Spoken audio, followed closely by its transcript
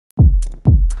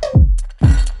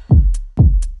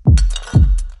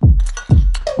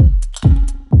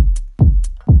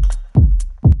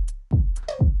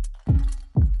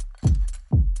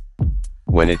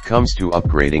it comes to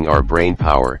upgrading our brain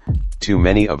power, too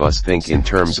many of us think in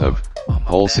terms of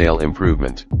wholesale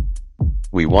improvement.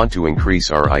 We want to increase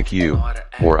our IQ,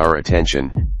 or our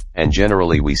attention, and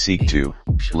generally we seek to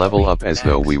level up as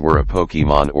though we were a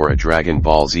Pokemon or a Dragon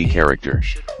Ball Z character.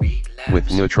 With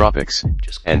nootropics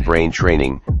and brain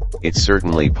training, it's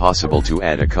certainly possible to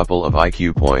add a couple of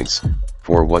IQ points,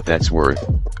 for what that's worth.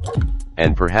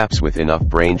 And perhaps with enough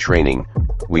brain training,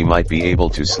 we might be able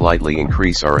to slightly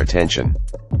increase our attention.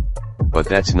 But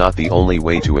that's not the only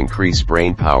way to increase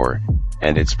brain power,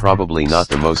 and it's probably not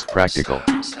the most practical.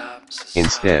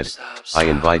 Instead, I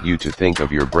invite you to think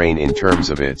of your brain in terms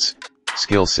of its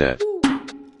skill set.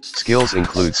 Skills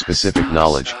include specific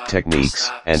knowledge, techniques,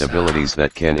 and abilities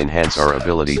that can enhance our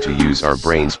ability to use our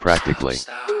brains practically.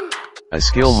 A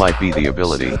skill might be the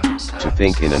ability to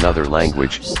think in another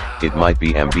language, it might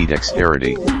be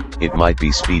ambidexterity, it might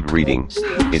be speed reading,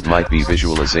 it might be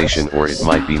visualization, or it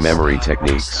might be memory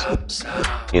techniques.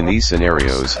 In these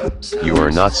scenarios, you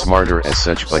are not smarter as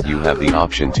such, but you have the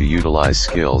option to utilize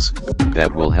skills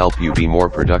that will help you be more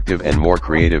productive and more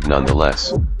creative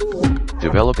nonetheless.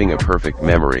 Developing a perfect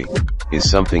memory is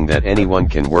something that anyone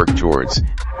can work towards,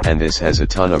 and this has a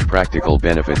ton of practical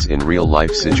benefits in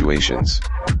real-life situations.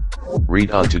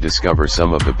 Read on to discover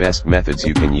some of the best methods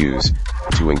you can use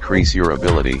to increase your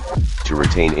ability to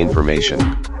retain information.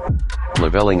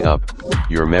 Leveling up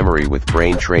your memory with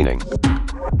brain training.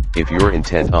 If you're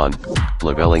intent on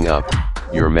leveling up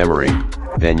your memory,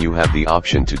 then you have the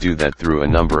option to do that through a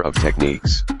number of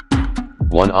techniques.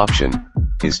 One option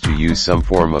is to use some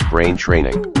form of brain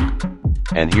training.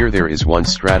 And here there is one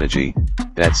strategy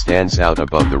that stands out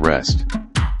above the rest.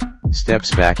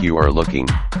 Steps back you are looking,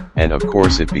 and of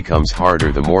course it becomes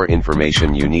harder the more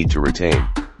information you need to retain.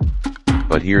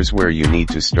 But here's where you need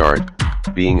to start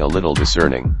being a little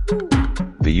discerning.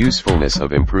 The usefulness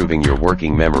of improving your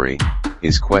working memory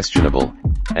is questionable,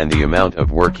 and the amount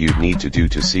of work you'd need to do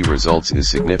to see results is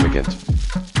significant.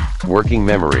 Working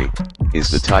memory is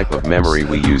the type of memory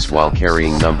we use while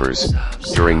carrying numbers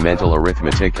during mental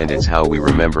arithmetic, and it's how we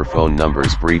remember phone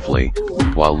numbers briefly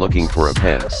while looking for a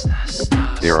pen.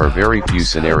 There are very few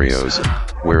scenarios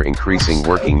where increasing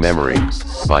working memory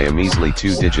by a measly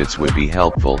 2 digits would be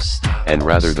helpful, and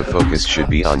rather the focus should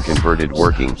be on converted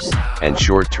working and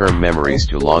short-term memories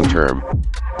to long-term.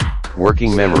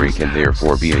 Working memory can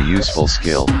therefore be a useful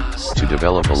skill to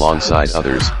develop alongside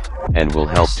others, and will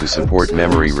help to support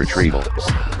memory retrieval.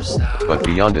 But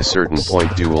beyond a certain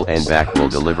point, dual and back will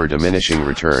deliver diminishing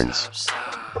returns.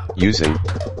 Using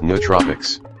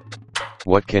nootropics.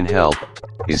 What can help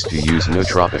is to use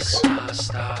nootropics.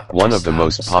 One of the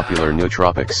most popular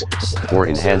nootropics for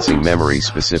enhancing memory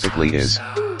specifically is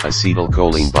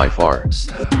acetylcholine by far.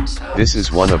 This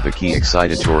is one of the key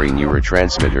excitatory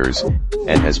neurotransmitters,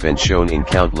 and has been shown in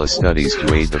countless studies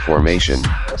to aid the formation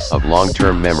of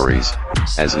long-term memories,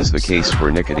 as is the case for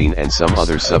nicotine and some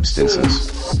other substances.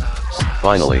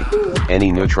 Finally,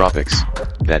 any nootropics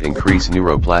that increase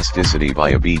neuroplasticity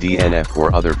via BDNF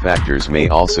or other factors may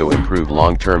also improve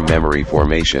long-term memory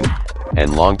formation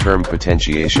and long-term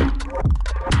potentiation.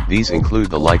 These include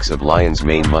the likes of lion's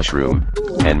mane mushroom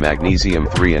and magnesium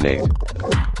threonate.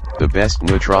 The best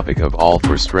nootropic of all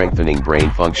for strengthening brain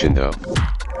function though,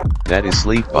 that is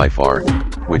sleep by far,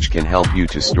 which can help you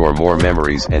to store more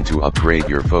memories and to upgrade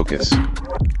your focus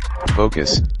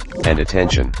and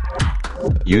attention.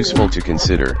 Useful to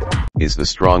consider is the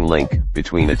strong link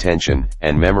between attention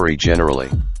and memory generally.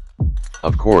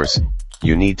 Of course,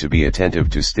 you need to be attentive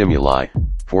to stimuli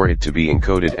for it to be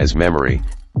encoded as memory,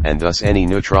 and thus any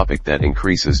nootropic that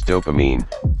increases dopamine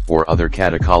or other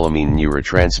catecholamine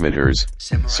neurotransmitters,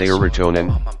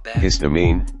 serotonin,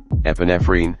 histamine,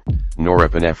 epinephrine,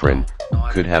 norepinephrine,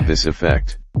 could have this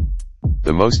effect.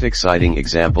 The most exciting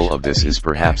example of this is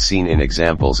perhaps seen in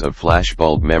examples of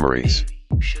flashbulb memories.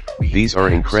 These are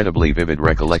incredibly vivid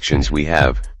recollections we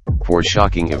have for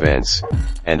shocking events,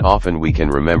 and often we can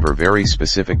remember very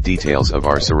specific details of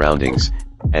our surroundings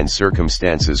and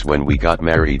circumstances when we got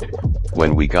married,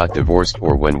 when we got divorced,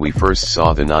 or when we first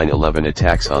saw the 9/11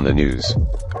 attacks on the news.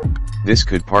 This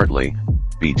could partly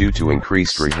be due to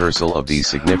increased rehearsal of these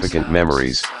significant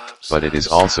memories, but it is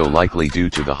also likely due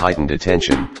to the heightened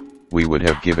attention we would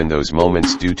have given those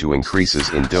moments due to increases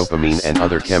in dopamine and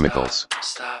other chemicals.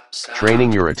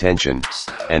 Training your attention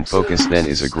and focus then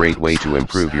is a great way to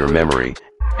improve your memory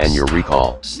and your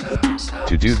recall.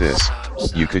 To do this,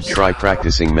 you could try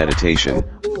practicing meditation,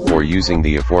 or using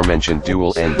the aforementioned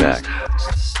dual and back.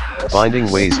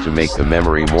 Finding ways to make the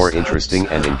memory more interesting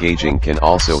and engaging can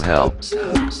also help.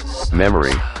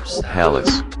 Memory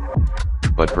palace.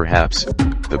 But perhaps,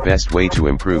 the best way to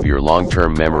improve your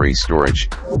long-term memory storage,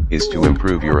 is to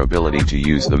improve your ability to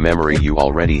use the memory you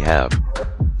already have.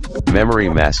 Memory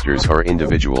masters are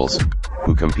individuals,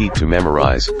 who compete to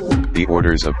memorize, the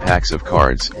orders of packs of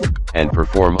cards, and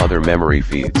perform other memory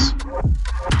feats.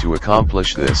 To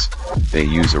accomplish this, they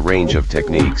use a range of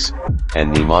techniques,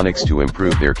 and mnemonics to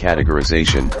improve their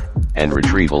categorization, and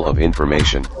retrieval of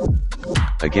information.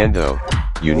 Again though,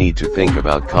 you need to think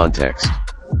about context.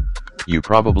 You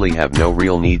probably have no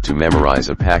real need to memorize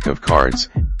a pack of cards,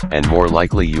 and more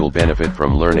likely you'll benefit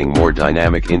from learning more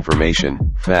dynamic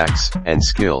information, facts, and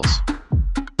skills.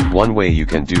 One way you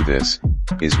can do this,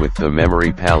 is with the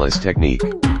memory palace technique.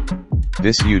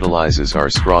 This utilizes our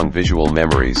strong visual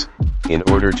memories, in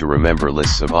order to remember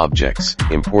lists of objects,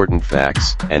 important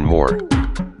facts, and more.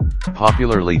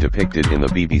 Popularly depicted in the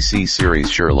BBC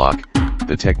series Sherlock,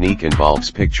 the technique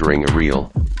involves picturing a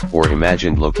real, or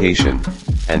imagined location,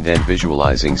 and then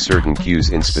visualizing certain cues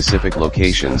in specific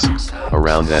locations,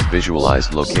 around that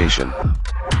visualized location.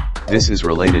 This is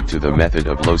related to the method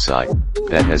of loci,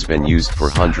 that has been used for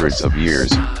hundreds of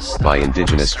years, by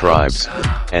indigenous tribes,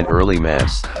 and early man.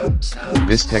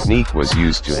 This technique was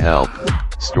used to help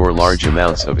store large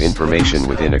amounts of information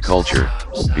within a culture,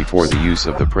 before the use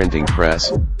of the printing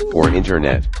press, or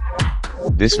internet.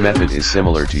 This method is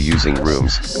similar to using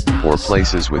rooms, or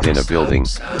places within a building,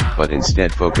 but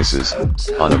instead focuses,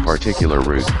 on a particular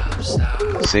route.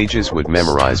 Sages would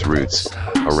memorize routes,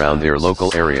 around their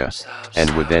local area, and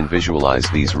would then visualize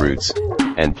these routes,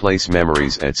 and place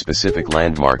memories at specific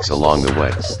landmarks along the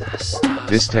way.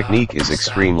 This technique is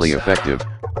extremely effective,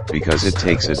 because it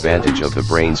takes advantage of the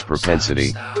brain's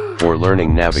propensity, for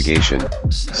learning navigation,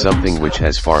 something which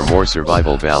has far more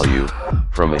survival value,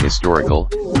 from a historical,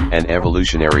 and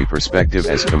evolutionary perspective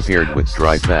as compared with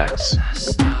dry facts.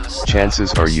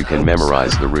 Chances are you can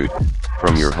memorize the route,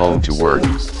 from your home to work,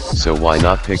 so why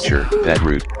not picture that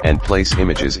route, and place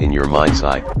images in your mind's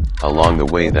eye, along the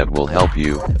way that will help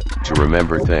you, to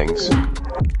remember things.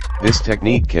 This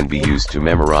technique can be used to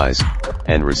memorize,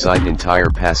 and recite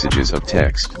entire passages of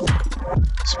text.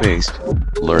 Spaced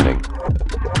learning.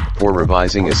 For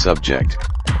revising a subject,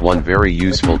 one very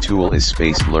useful tool is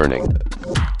spaced learning.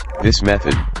 This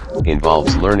method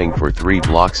involves learning for 3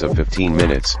 blocks of 15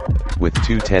 minutes, with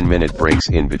 2 10-minute breaks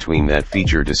in between that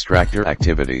feature distractor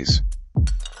activities.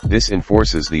 This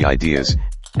enforces the ideas,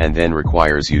 and then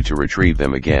requires you to retrieve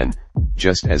them again,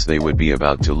 just as they would be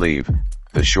about to leave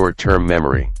the short-term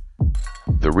memory.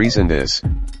 The reason this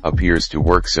appears to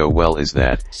work so well is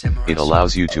that it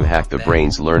allows you to hack the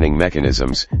brain's learning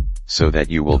mechanisms, so that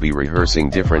you will be rehearsing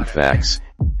different facts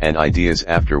and ideas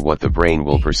after what the brain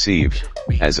will perceive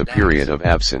as a period of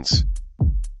absence.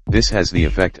 This has the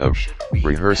effect of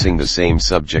rehearsing the same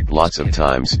subject lots of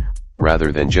times,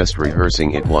 rather than just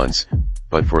rehearsing it once,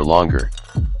 but for longer.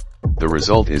 The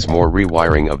result is more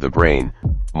rewiring of the brain,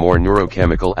 more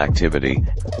neurochemical activity,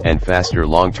 and faster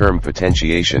long-term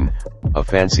potentiation, a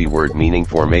fancy word meaning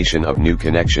formation of new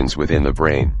connections within the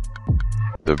brain.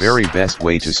 The very best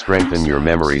way to strengthen your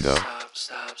memory though.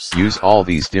 Use all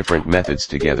these different methods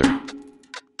together.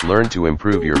 Learn to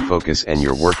improve your focus and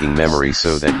your working memory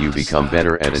so that you become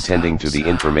better at attending to the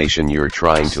information you're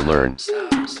trying to learn.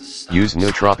 Use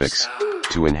nootropics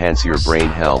to enhance your brain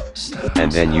health,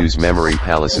 and then use memory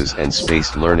palaces and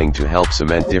spaced learning to help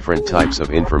cement different types of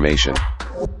information.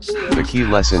 The key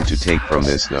lesson to take from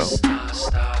this though: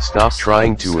 stop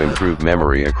trying to improve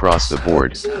memory across the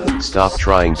board, stop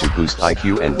trying to boost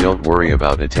IQ and don't worry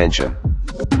about attention.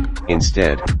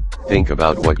 Instead, think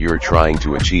about what you're trying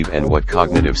to achieve and what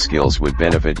cognitive skills would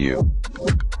benefit you.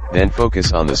 Then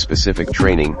focus on the specific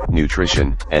training,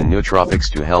 nutrition, and nootropics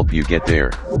to help you get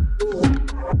there.